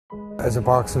As a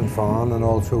boxing fan and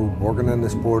also working in the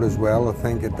sport as well, I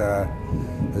think it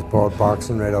has brought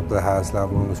boxing right up to the highest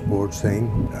level on the sports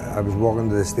scene. I was walking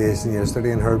to the station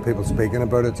yesterday and heard people speaking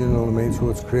about it, you know what I mean? So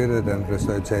it's created interest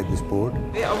outside the sport.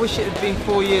 Yeah, I wish it had been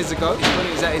 4 years ago when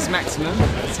it was at its maximum,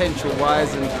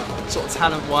 potential-wise and sort of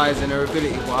talent-wise and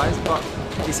ability-wise, but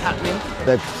it's happening.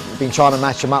 They've been trying to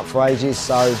match them up for ages,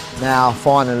 so now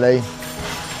finally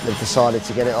they've decided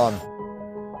to get it on.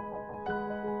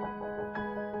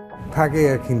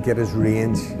 Pacquiao can get his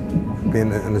range,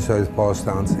 being in the southpaw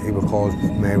stance, he will cause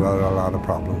Mayweather a lot of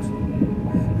problems.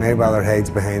 Mayweather hides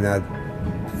behind that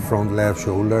front left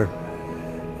shoulder.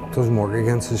 Doesn't work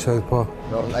against the southpaw.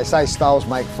 Well, they say styles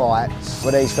make fights.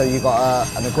 With these two, you've got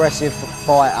an aggressive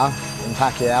fighter in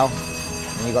Pacquiao,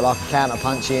 and you've got like a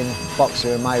counter-punching boxer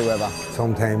in Mayweather.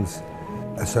 Sometimes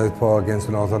a southpaw against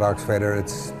an orthodox fighter,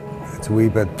 it's a wee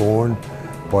bit boring,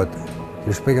 but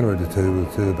you're speaking about the two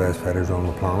of the best fighters on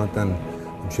the planet, and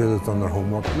I'm sure they've done their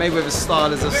homework. Mayweather's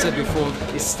style, as I've said before,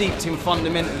 is steeped in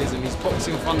fundamentalism. His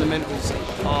boxing fundamentals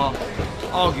are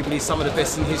arguably some of the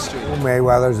best in history.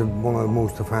 Mayweather's one of the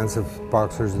most offensive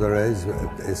boxers there is.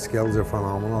 His skills are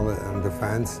phenomenal in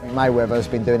defence. Mayweather's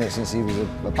been doing it since he was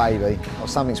a baby. Well,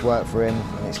 something's worked for him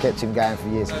and it's kept him going for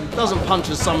years. Doesn't punch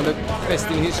as some of the best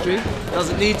in history.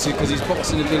 Doesn't need to, because his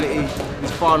boxing ability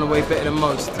is far and away better than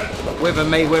most. Whether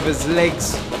Mayweather's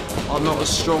legs are not as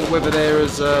strong, whether there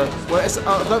is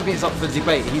I don't think it's up for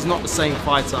debate. He's not the same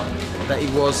fighter that he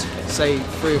was, say,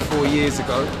 3 or 4 years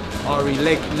ago.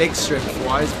 Leg strength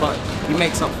wise, but he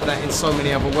makes up for that in so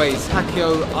many other ways.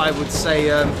 Pacquiao, I would say,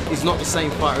 is not the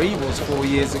same fighter he was 4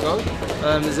 years ago.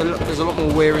 There's a lot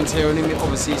more wear and tear on him.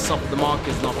 Obviously, he suffered the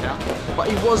Marquez knockout, but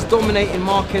he was dominating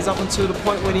Marquez up until the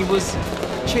point when he was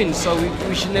chinned. So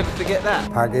we should never forget that.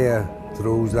 Pacquiao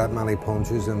throws that many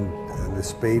punches, and the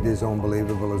speed is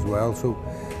unbelievable as well. So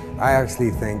I actually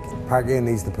think Pacquiao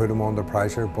needs to put him under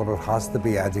pressure, but it has to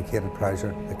be educated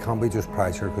pressure. It can't be just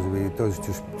pressure, because if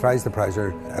he tries the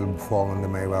pressure, it'll fall into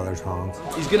Mayweather's hands.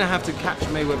 He's going to have to catch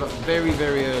Mayweather very,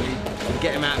 very early, and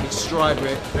get him out of his stride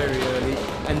very early,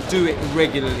 and do it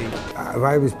regularly. If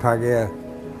I was Pacquiao,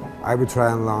 I would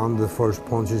try and land the first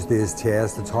punches to his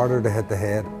chest. It's harder to hit the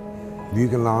head. If you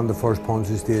can land the first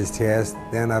punches to his chest,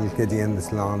 then that'll get you in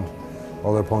to land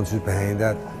other punches behind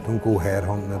that. Don't go head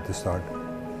hunting at the start.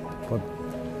 But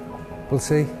we'll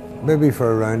see. Maybe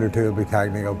for a round or two it'll be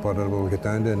technical, but it will get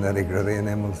down to nitty gritty, and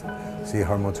then we'll see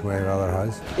how much Mayweather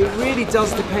has. It really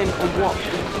does depend on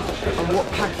what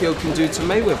Pacquiao can do to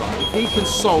Mayweather. If he can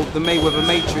solve the Mayweather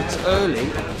matrix early,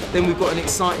 then we've got an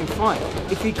exciting fight.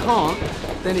 If he can't,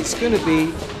 then it's going to be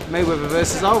Mayweather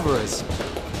versus Alvarez,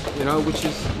 you know, which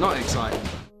is not exciting.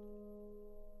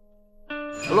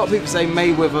 A lot of people say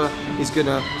Mayweather is going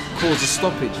to cause a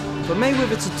stoppage, but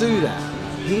Mayweather, to do that,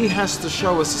 he has to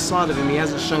show us a side of him he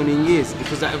hasn't shown in years,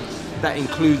 because that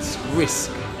includes risk.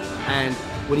 And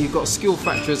when you've got a skill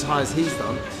factor as high as he's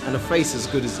done, and a face as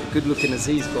good looking as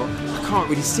he's got, I can't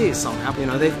really see it somehow. You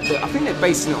know, I think they're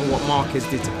basing it on what Marquez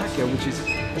did to Pacquiao, which is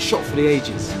a shot for the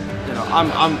ages. You know,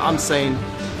 I'm saying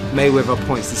Mayweather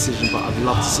points decision, but I'd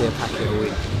love to see a Pacquiao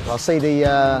win. I see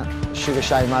the Sugar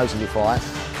Shane Mosley fight,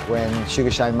 when Sugar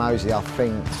Shane Mosley, I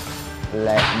think,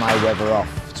 let Mayweather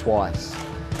off twice.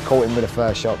 Caught him with the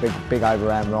first shot, big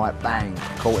overhand right, bang,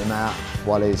 caught him out,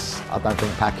 while I don't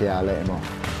think Pacquiao let him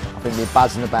off. I think they're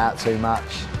buzzing about too much,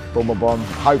 boom, boom, boom.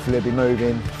 Hopefully he'll be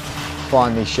moving,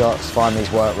 find these shots, find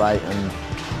his work rate,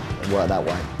 and work that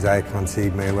way. I can see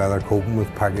Mayweather coping with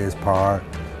Pacquiao's power,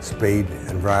 speed,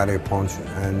 and variety of punch,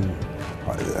 and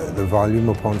the volume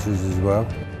of punches as well.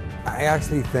 I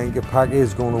actually think if Pacquiao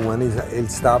is going to win, he'll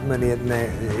stop him in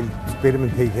he'll beat him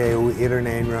in TKO 8 or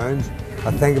 9 rounds. I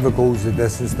think if it goes the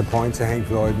distance, the points, I think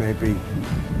Floyd may be.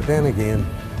 But then again,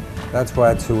 that's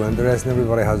why it's so interesting.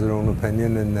 Everybody has their own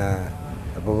opinion, and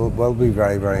it will be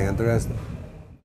very, very interesting.